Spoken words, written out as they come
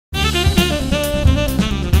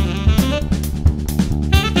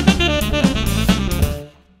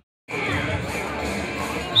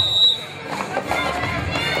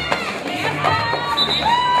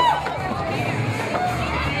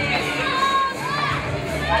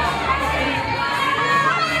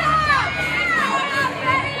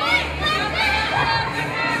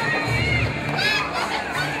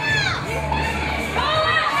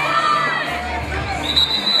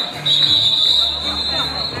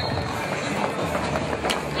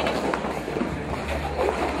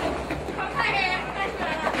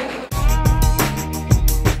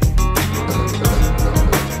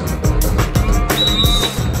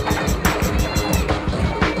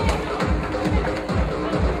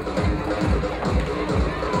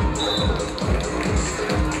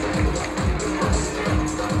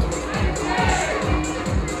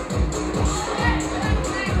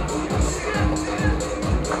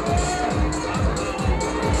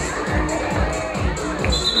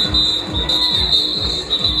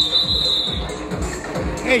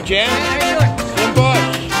Hey, Jan. How you doing? Jim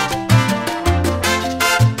Bush.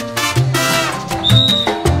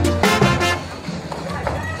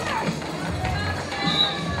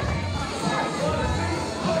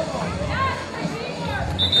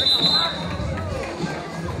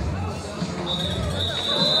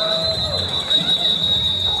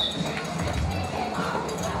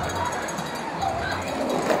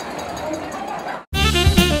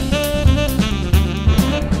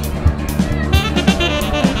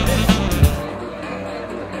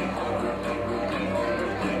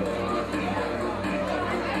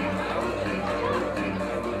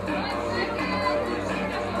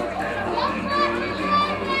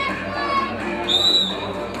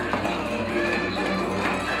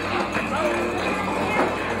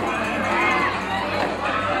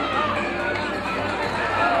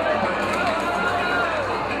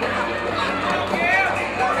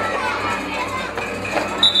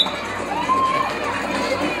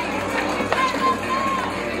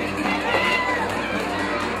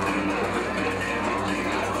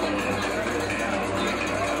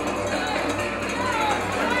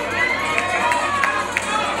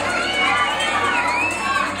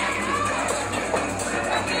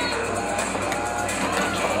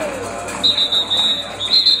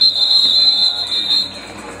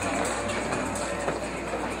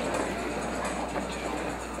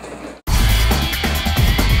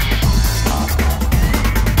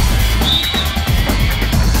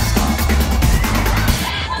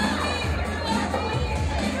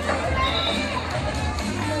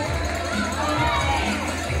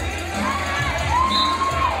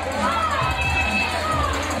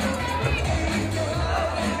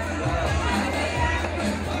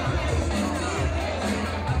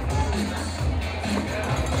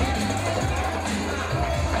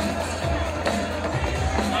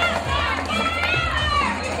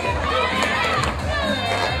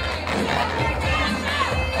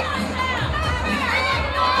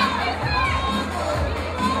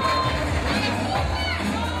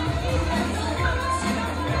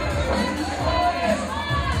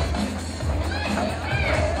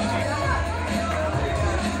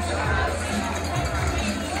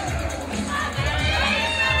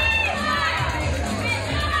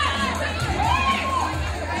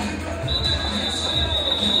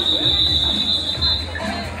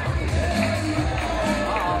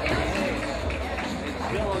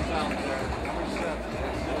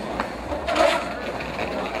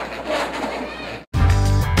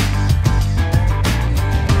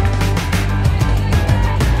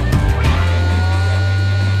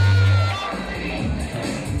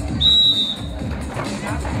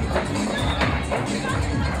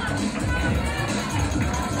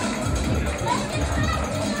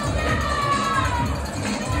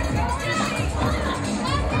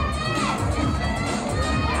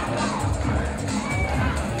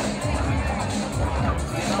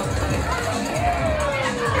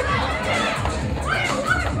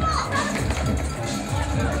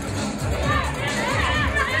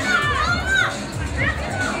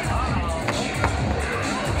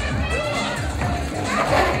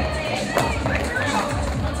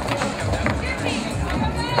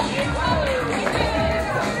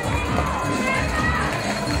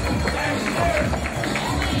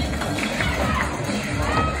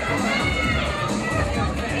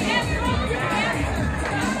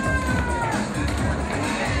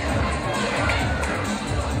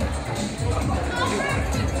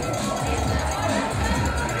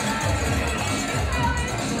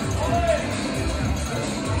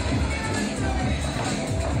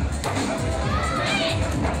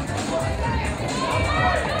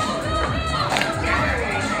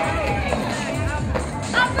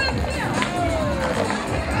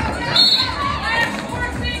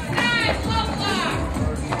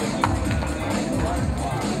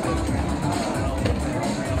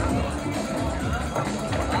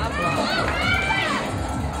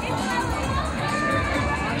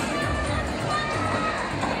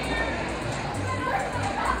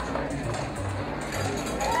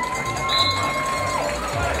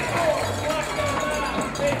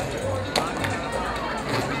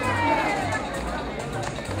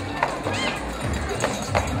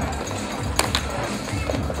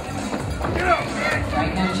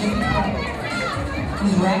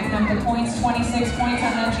 He's racking up the points, 26 points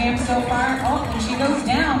on that jam so far. Oh, and she goes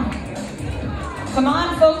down. Come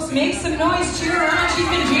on, folks, make some noise, cheer her on. She's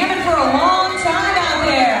been jamming for a long time out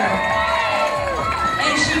there.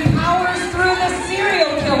 And she powers through the serial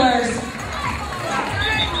killers.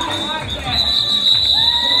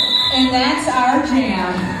 And that's our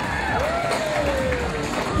jam.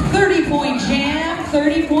 30-point jam,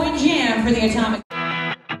 30-point jam for the Atomic.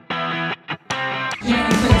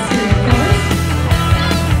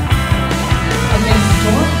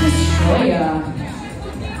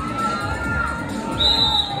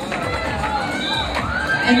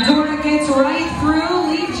 And Dora gets right through,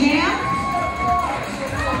 lead jam.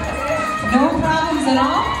 No problems at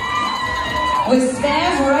all. With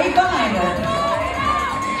Spaz right behind her.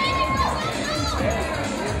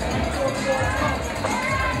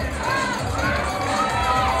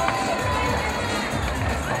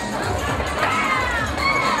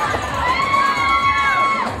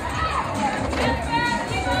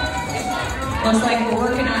 Looks like we're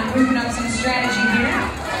working on moving up some strategy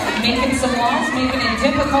here. Making some walls, making it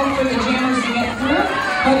difficult for the jammers to get through.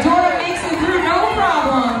 But Dora makes it through, no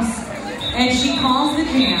problems. And she calls the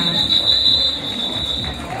jam.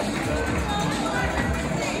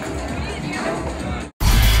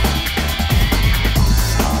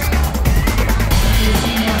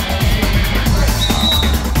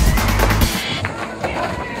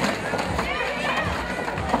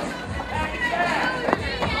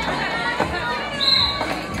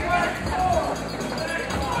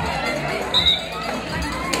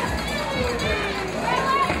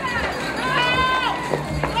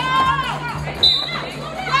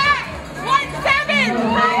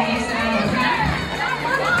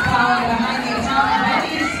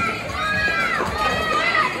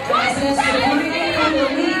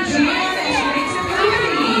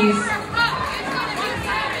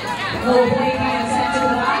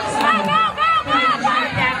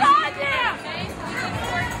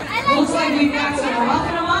 Looks like we've got some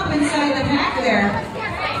roughing them up inside the pack there.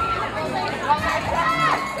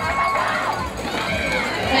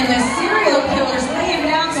 And the serial killers laying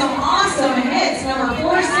down some awesome hits. Number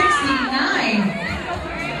 469.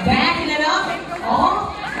 Backing it up. Oh.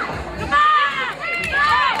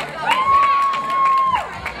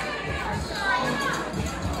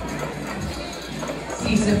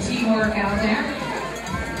 See some teamwork out there.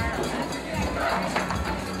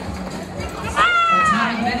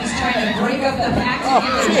 Ben's trying to break up the pack to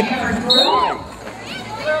get the jammer through.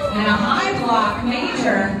 And a high block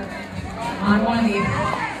major on one of the...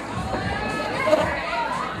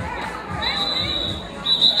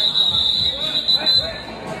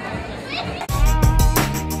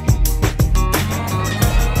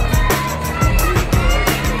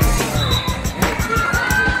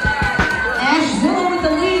 Ashzilla with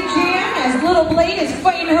the lead jam as Little Blade is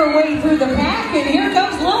fighting her way through the pack, and here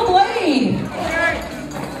comes Little Blade.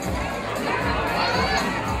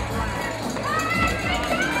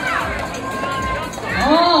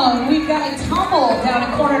 Oh, we've got a tumble down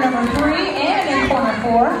in corner number 3 and in corner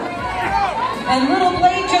 4. And Little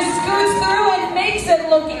Blade just scoots through and makes it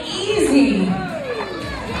look easy.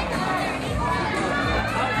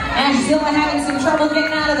 Ashzilla having some trouble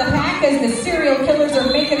getting out of the pack as the serial killers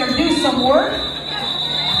are making her do some work.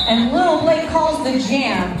 And Little Blade calls the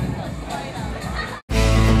jam.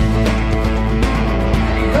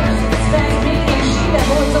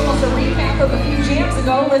 It's almost a recap of a few jams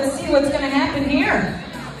ago. Let's see what's going to happen here.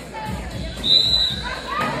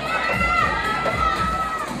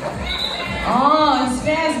 Oh, and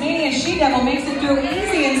Spazmania She-Devil makes it through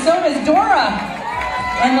easy, and so does Dora.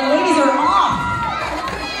 And the ladies are off.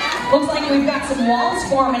 Looks like we've got some walls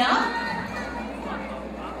forming up.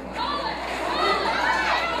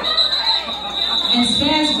 And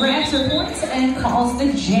Spaz grabs her points and calls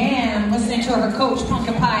the jam. Listening to her coach,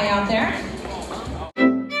 Punka Pie, out there.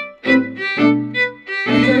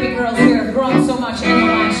 Girls here have grown so much in the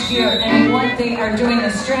last year, and what they are doing,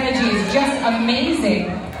 the strategy is just amazing.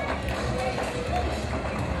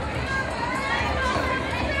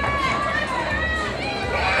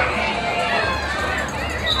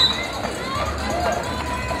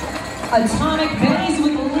 Atomic Bennies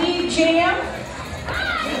with the lead jam.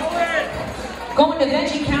 Going to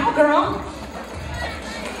Veggie Cowgirl.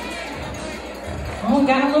 Oh,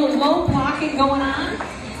 got a little low pocket going on.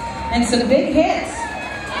 And some big hits.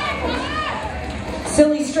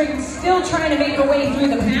 Silly String still trying to make her way through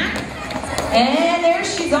the pack. And there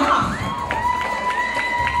she's off.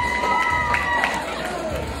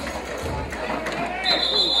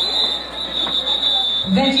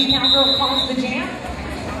 Veggie Cowgirl calls the jam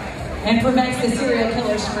and prevents the serial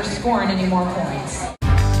killers from scoring any more points.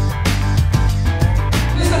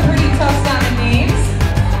 There's some pretty tough sounding names.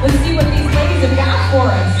 Let's see what these ladies have got for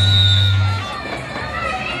us.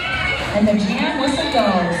 And the jam whistle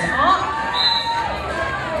goes. Oh.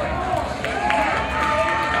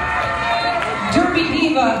 Derby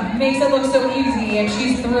Diva makes it look so easy, and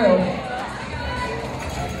she's through.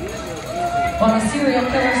 While the serial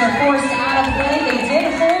killers are forced out of play, they did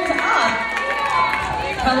hold up.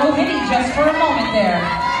 Hello Hitty just for a moment there.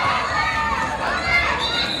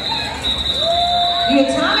 The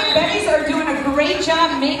Atomic Bennies are doing a great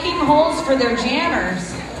job making holes for their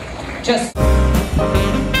jammers. Just...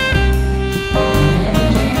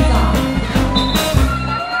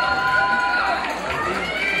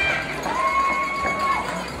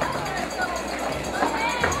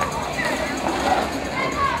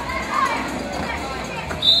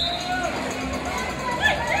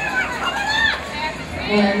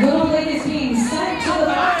 And Little Lake is being sent to the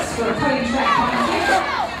box for cutting track penalty.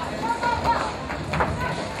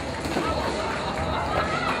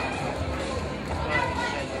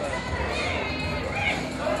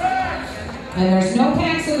 And there's no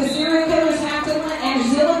pack, so the serial killers have to let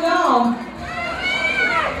Angela go.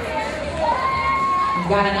 We've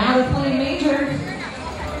got an out-of-play major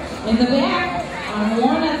in the back on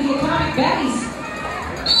one of the Atomic Betties.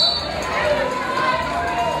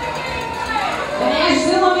 And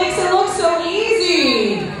Angela makes it look so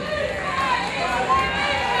easy.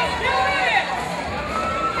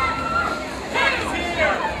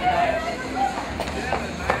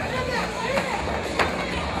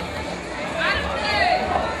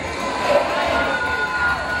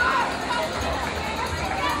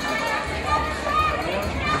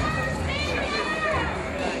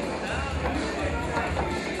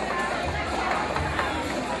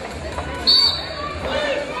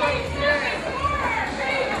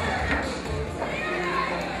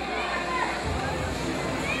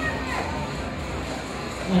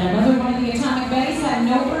 And another one of the Atomic Betties had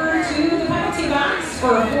an over to the penalty box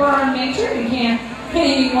for a forearm major. You can't hit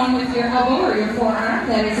anyone with your elbow or your forearm.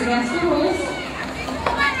 That is against the rules.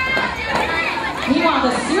 Meanwhile,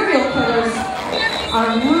 the serial killers are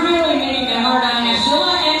really making it hard on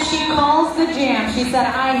Ashilla, and she calls the jam. She said,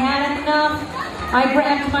 I had enough. I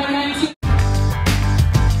grabbed my 19.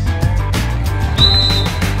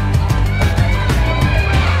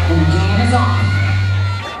 And the jam is on.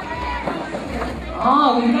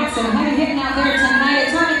 Oh, we've got some heavy hitting out there tonight.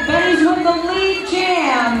 Atomic Betties with the lead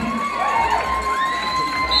jam.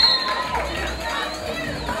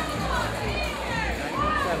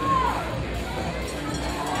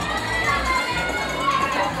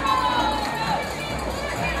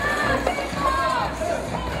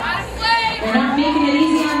 They're not making it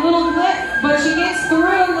easy on Little Bit, but she gets through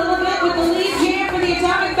a little bit with the lead jam for the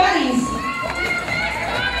Atomic Betties.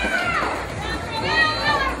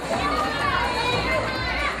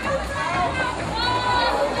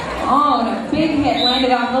 Oh, and a big hit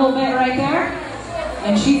landed on Little Bit right there,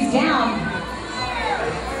 and she's down.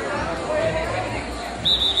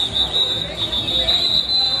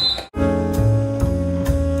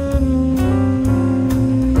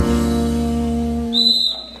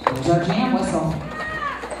 There's our jam whistle.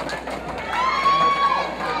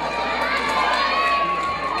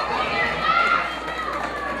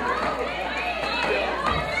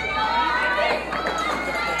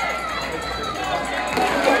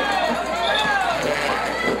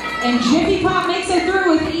 And Jiffy Pop makes it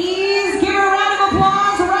through with ease. Give her a round of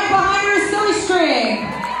applause. Right behind her is Silly String.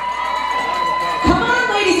 Come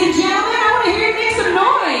on, ladies and gentlemen. I want to hear you make some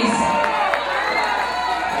noise.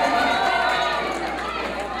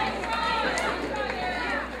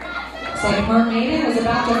 Looks like Mermaiden was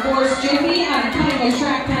about to force Jiffy on cutting a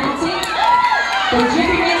track penalty. But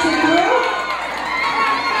Jiffy makes it through.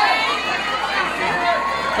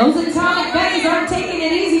 Those Atomic Betties aren't taking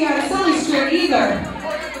it easy on Silly String either.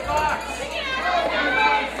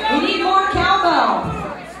 We need more cowbell.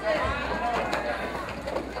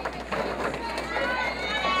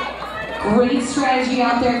 Great strategy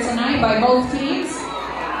out there tonight by both teams.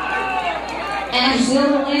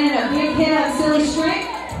 Angela landed a big hit on Silly String.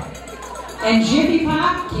 And Jiffy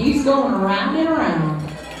Pop keeps going around and around.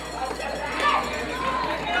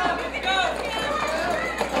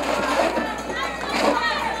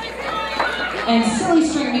 And Silly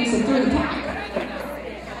String makes it through the pack.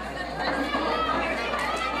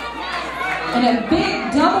 And a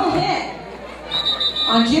big double hit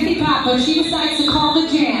on Jiffy Pop, but she decides to call the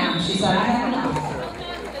jam. She said, I have enough.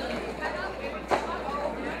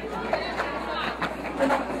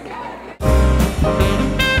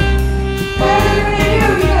 What are you going to do?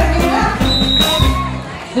 You gotta get up.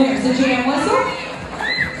 There's the jam whistle.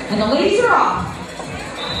 And the ladies are off.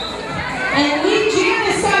 And lead jam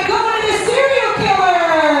is going to the serial killers.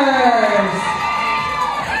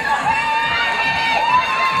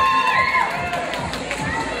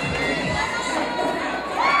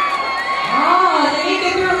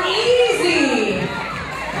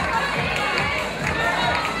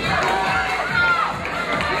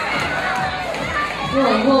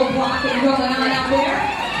 Really wool blocking going on out there.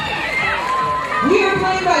 We are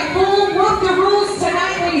playing by full Whoop the Rules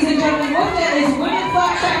tonight, ladies and gentlemen. Whoop that is Women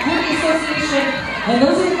Flat Track Hockey Association. And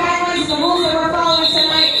those are the guidelines and the rules that we're following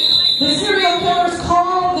tonight. The serial killers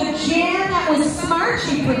called the jam. That was smart.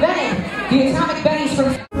 She prevented the Atomic Betties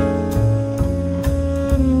from...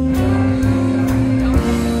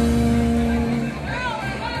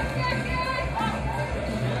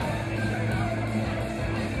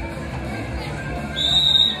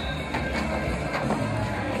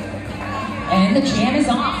 And And the jam is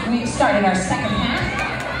off. We've started our second half.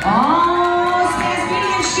 Oh,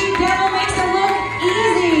 Spasmini and She Devil makes it look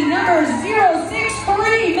easy. Number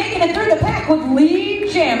 063 making it through the pack with lead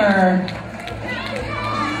jammer.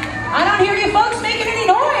 I don't hear you folks making any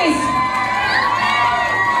noise.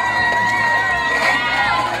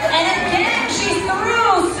 And again, she's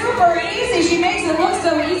through super easy. She makes it look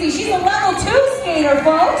so easy. She's a level 2 skater,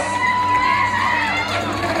 folks.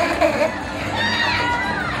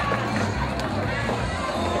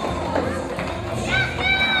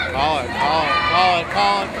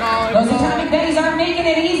 Call it. Those Atomic Betties aren't making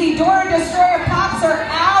it easy. Dora Destroyer pops her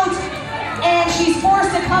out, and she's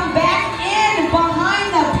forced to come back in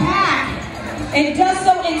behind the pack. And does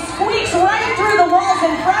so and squeaks right through the walls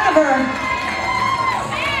in front of her.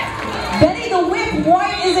 Betty the Whip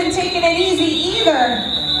White isn't taking it easy either.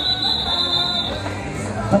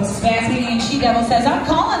 But Spasmini and She Devil says, I'm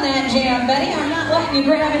calling that jam, Betty. I'm not letting you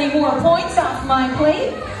grab any more points off my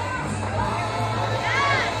plate.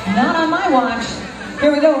 Not on my watch.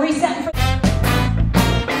 Here we go, resetting for...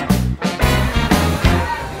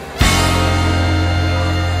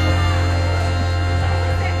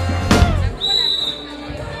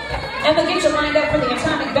 Emma gets you lined up for the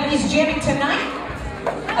Atomic Betties jamming tonight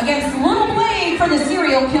against Little Blade for the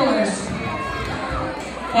Serial Killers.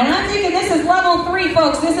 And I'm thinking this is level 3,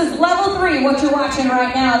 folks. This is level 3, what you're watching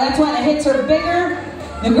right now. That's why the hits are bigger.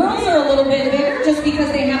 The girls are a little bit bigger just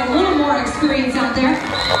because they have a little more experience out there.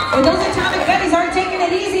 But those Atomic Betties aren't taking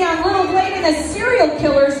it easy on Little Blade, and the Serial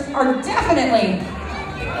Killers are definitely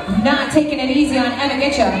not taking it easy on Emma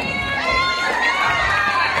Getcha.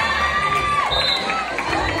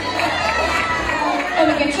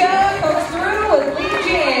 Emma Getcha goes through with lead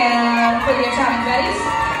jam for the Atomic Betties.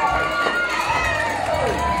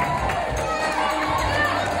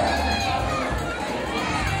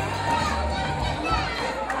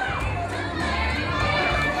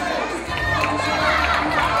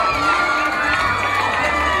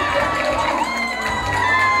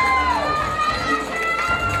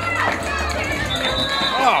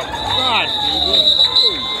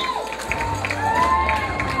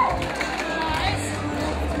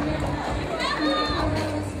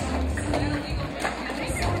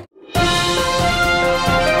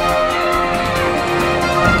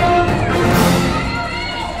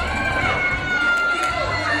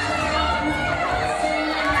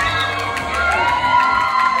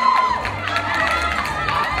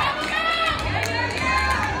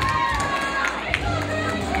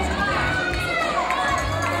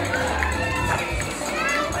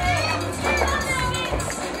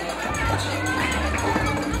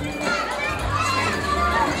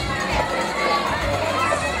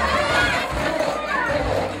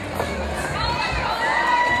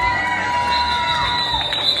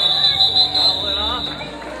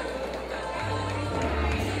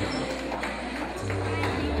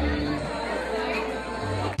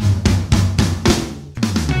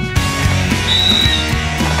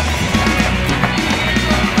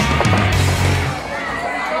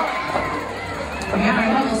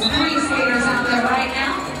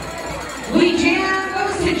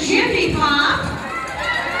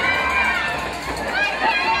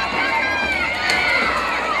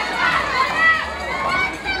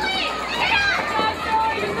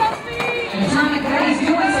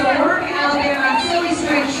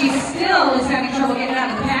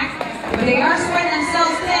 They are spreading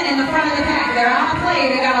themselves thin in the front of the pack. They're on the play.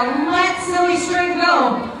 They gotta let Silly String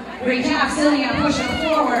go. Great job, Silly, on pushing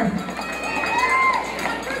forward.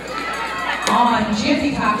 Oh, and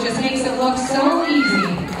Jiffy Pop just makes it look so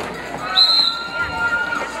easy.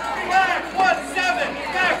 1-7,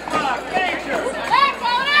 back block, major.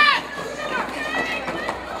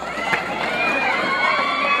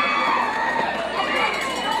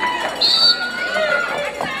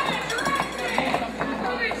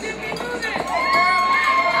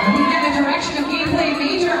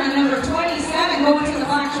 Going to the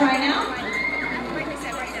box right now.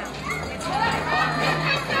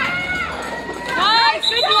 Nice,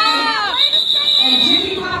 good job! And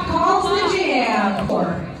Jiffy Pop calls the jam.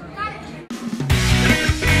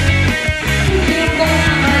 Jam going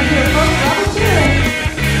on right here, folks. Level 2.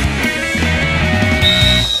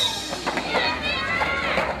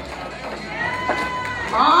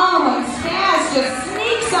 Oh, and Spaz just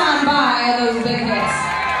sneaks on by those big hits.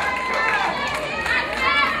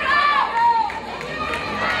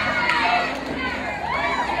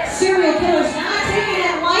 Serial Killer's not taking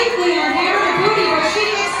it lightly on Hair and Booty, but she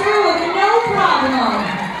gets through with no problem.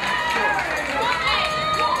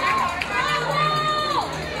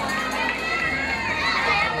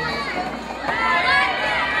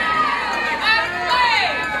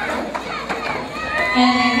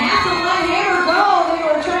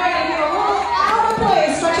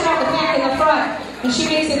 and she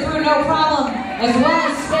makes it through no problem, as well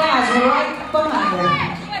as Spaz right behind her.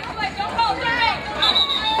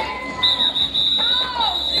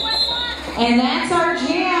 And that's our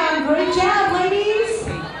jam. Great job, ladies.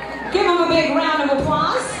 Give them a big round of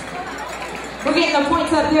applause. We're getting the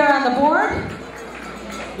points up here on the board.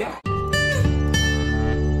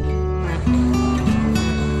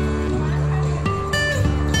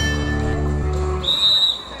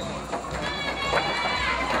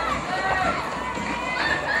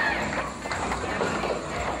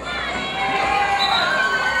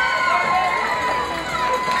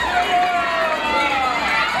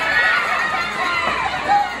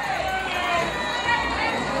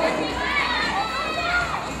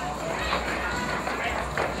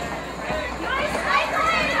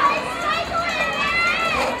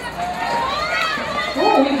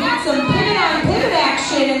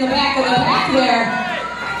 In the back of the pack there.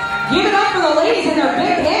 Give it up for the ladies and their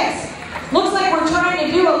big hits. Looks like we're trying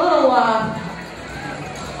to do a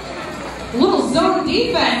little zone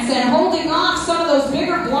defense and holding off some of those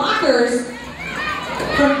bigger blockers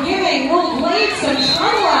from giving Little Blade some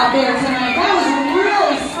trouble out there tonight. That was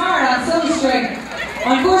really smart on Silly String.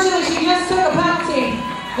 Unfortunately, she just took a penalty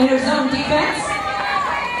in her zone defense.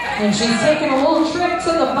 And she's taking a little trip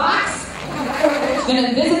to the box. She's going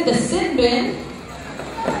to visit the sin bin.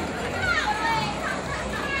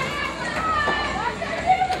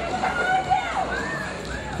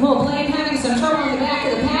 Little Blade having some trouble in the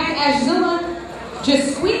back of the pack as Zilla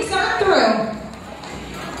just squeaks on through.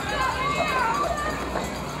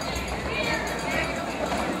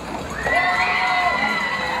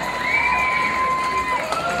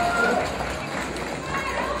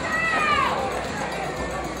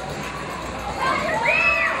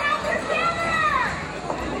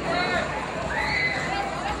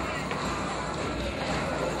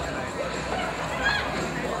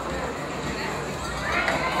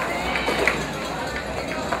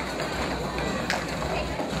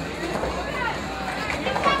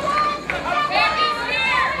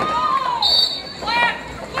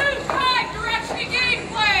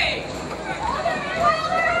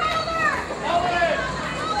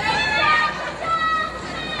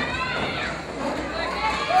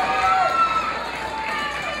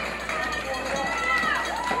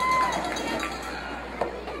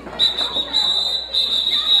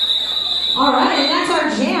 All right, and that's our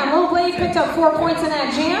jam. Little Blade picked up 4 points in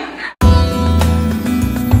that jam.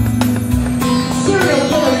 Serial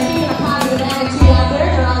killers keeping a positive attitude out there.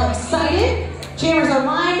 They're all excited. Jammers are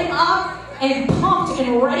lined up and pumped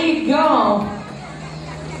and ready to go.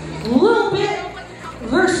 Little Bit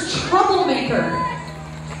versus Troublemaker.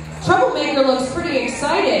 Troublemaker looks pretty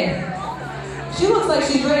excited. She looks like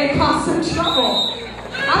she's ready to cause some trouble.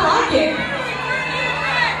 I like it.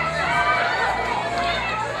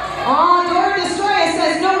 Oh, Dora Destroyer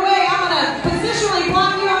says, no way, I'm going to positionally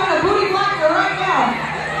block you. I'm going to booty block you right now.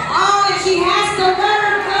 Oh, and she has to let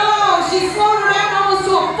her go. She slowed her down almost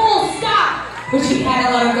to a full stop, but she had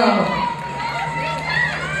to let her go.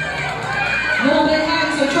 Little Bit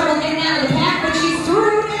having some trouble getting out of the pack, but she's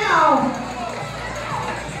through now.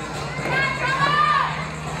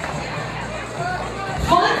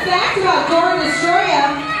 Fun fact about Dora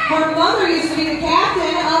Destroyer. Her mother used to be the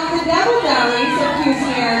captain of the Devil Diaries of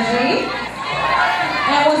QCRG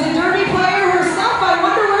and was a derby player herself. I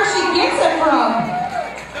wonder where she gets it from.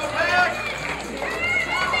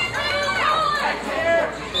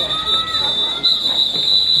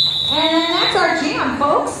 And then that's our jam,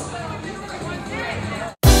 folks.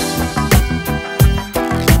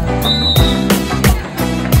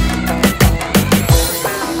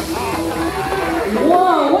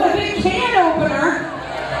 Whoa, what a big can opener.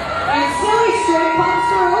 And Silly String comes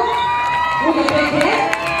through with a big hit.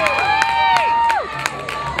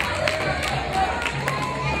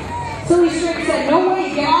 Silly String said, no way,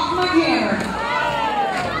 get off my jammer.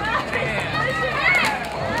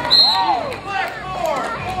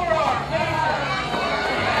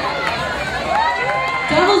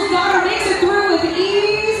 Devil's Daughter makes it through with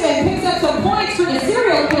ease and picks up some points for the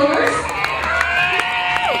serial killers.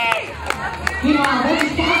 Meanwhile,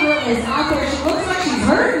 Reggie Cowgirl is out there. She looks like she's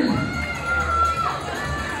hurting.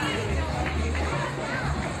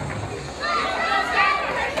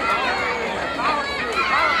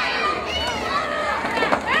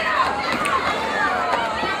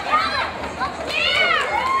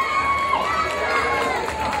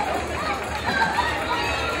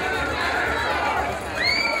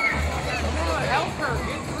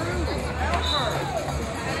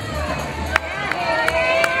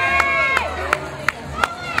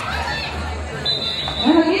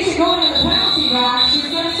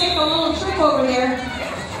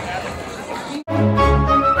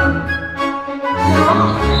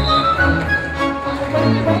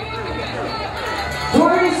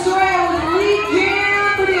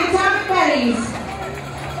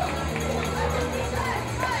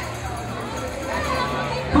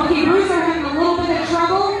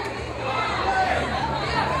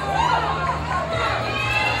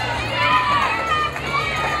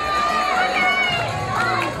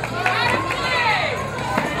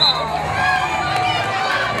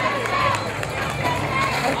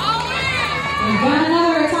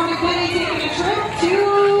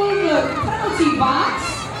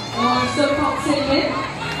 so-called cinnamon.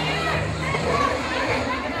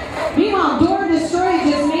 Meanwhile, Door Destroy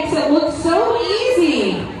just makes it look so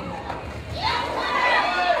easy.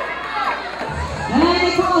 And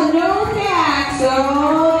they call it no pack,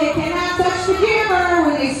 so they cannot touch the jammer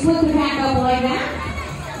when they split the pack up like that.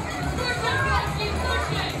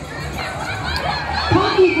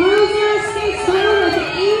 Punky Bruiser skates through with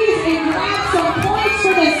ease and grabs some points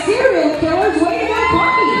for the serial killers. Way to go,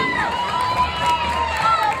 Punky!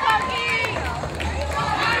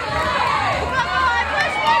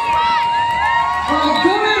 Well,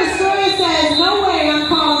 Door Destroyer says, no way I'm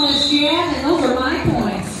calling this jam, and those are my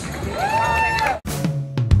points.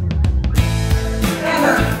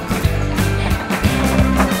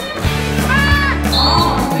 Oh,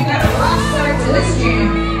 we got a rough start to this jam.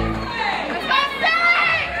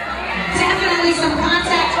 Definitely some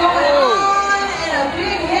contact going on, and a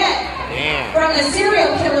big hit from the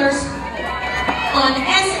serial killers on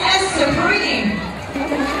SS Supreme.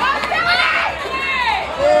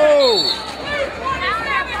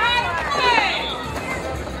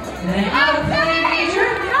 And then out of play major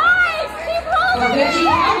for Veggie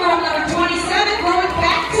Power on number 27, going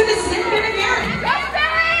back to the sin bin again.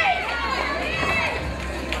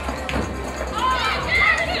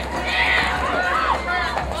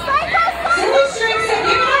 Silly Strings said,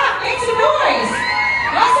 give it up, make some noise.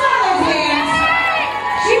 That's not those hands.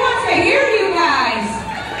 She wants to hear you guys.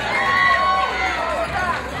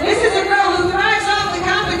 This is a girl who thrives off the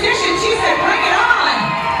competition. She said, bring it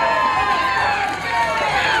on.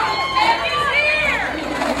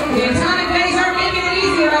 The Atomic Betties aren't making it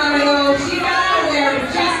easier on her though. She got out of there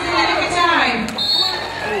just in the nick of time.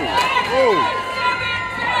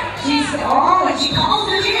 She said, oh, and she calls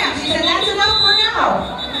the jam. She said, that's enough for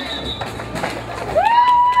now.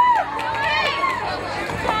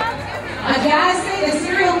 I gotta say, the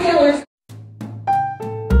serial killers.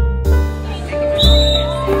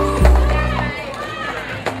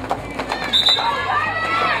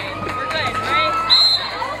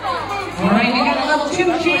 Alright, we got a level 2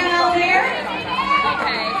 jam out there.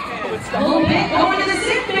 A little bit going to the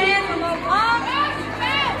sick bin.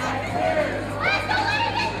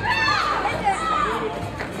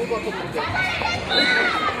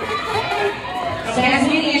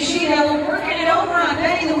 Tasmania Sheeta working it over on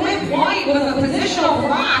Betty the Whip White with a positional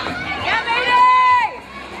block.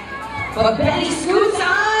 But Betty scoots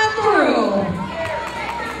on through.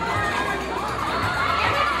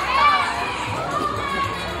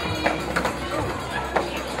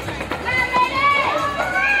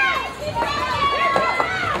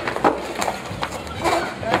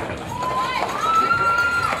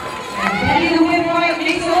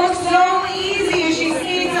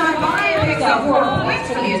 Up 4 points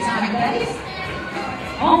for the Atomic Betties.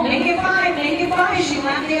 Oh, make it 5, make it 5. She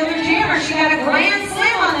lapped the other jammer. She got a grand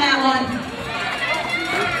slam on that one.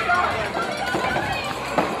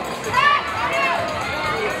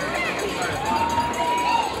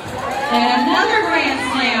 And another grand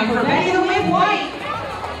slam for Betty the Whip White.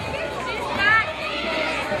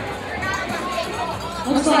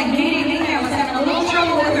 Looks like Katie Mayhem was having a little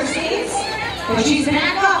trouble with her skates, but she's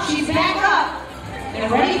back up, she's back up. And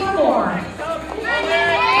ready for more.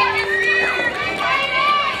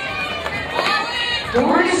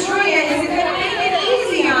 Door Destroyer isn't going to make it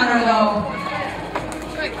easy on her though.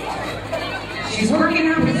 She's working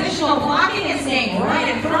her positional blocking and staying right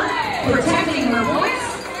in front, protecting her voice.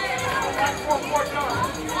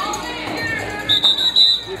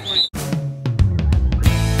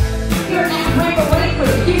 You're not break away for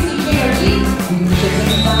the QCJRG. You can check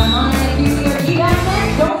us online at QCRG.net.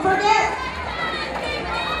 Don't forget.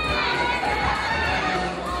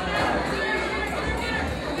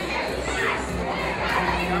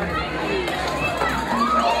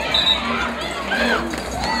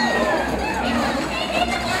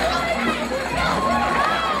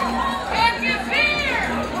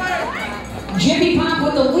 Jimmy Pop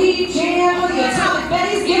with the lead jam with the Atomic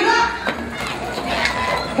Betties. Give it up.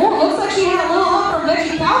 Oh, looks like she had a little help from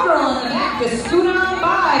Veggie Cowgirl in the back to scoot on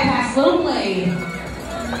by past Little Blade.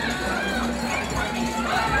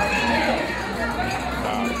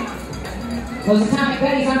 Those Atomic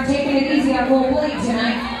Betties aren't taking it easy on Little Blade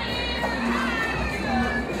tonight.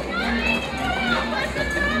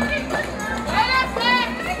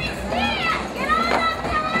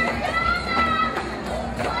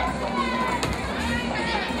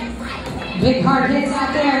 Big hard hits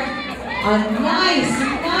out there. A nice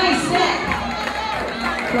hit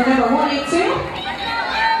for number 182.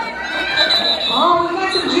 Oh, we got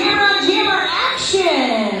some jammer on jammer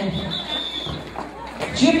action.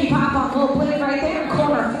 Jimmy Pop on Little Blade right there,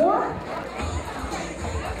 corner 4.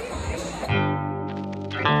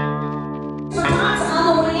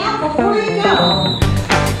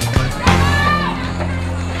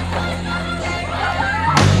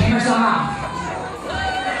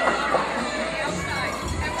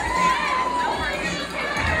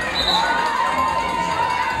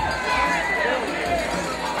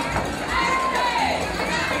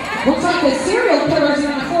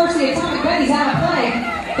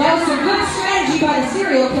 That was some good strategy by the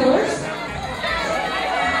serial killers.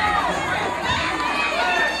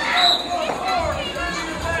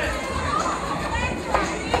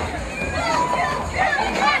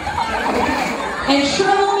 And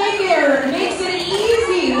Troublemaker makes it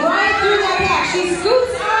easy right through that back. She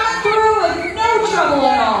scoots on through with no trouble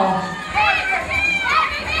at all.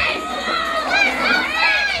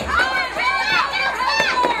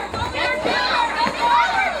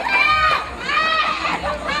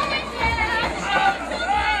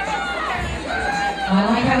 I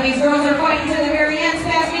like how these girls are fighting to the very end.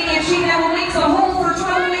 Past me, and she now makes a hole for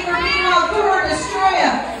Troublemaker. Meanwhile, Thor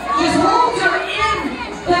Destroyer just holds her in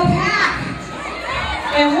the pack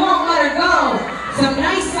and won't let her go. Some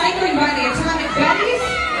nice cycling by the Atomic Betties,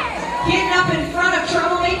 getting up in front of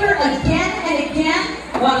Troublemaker again and again,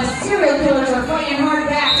 while the serial killers are fighting hard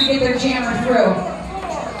back to get their jammer through.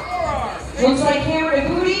 Looks like Cameron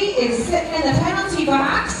Booty is sitting in the penalty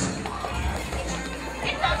box.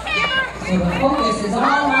 So the focus is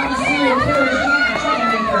all on the serial killer's jammer,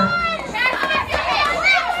 Troublemaker.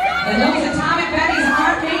 And those Atomic Betties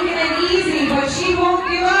aren't making it easy, but she won't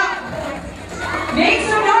give up. Make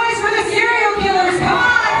some noise for the serial killers. Come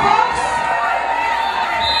on, folks.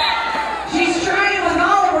 She's trying with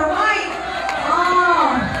all of her might.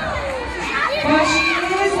 Oh. But she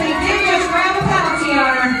is. They did just grab a penalty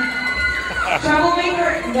on her.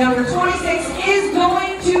 Troublemaker, number 26, is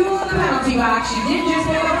going to the penalty box. She did just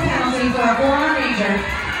pick up a penalty for a forearm major.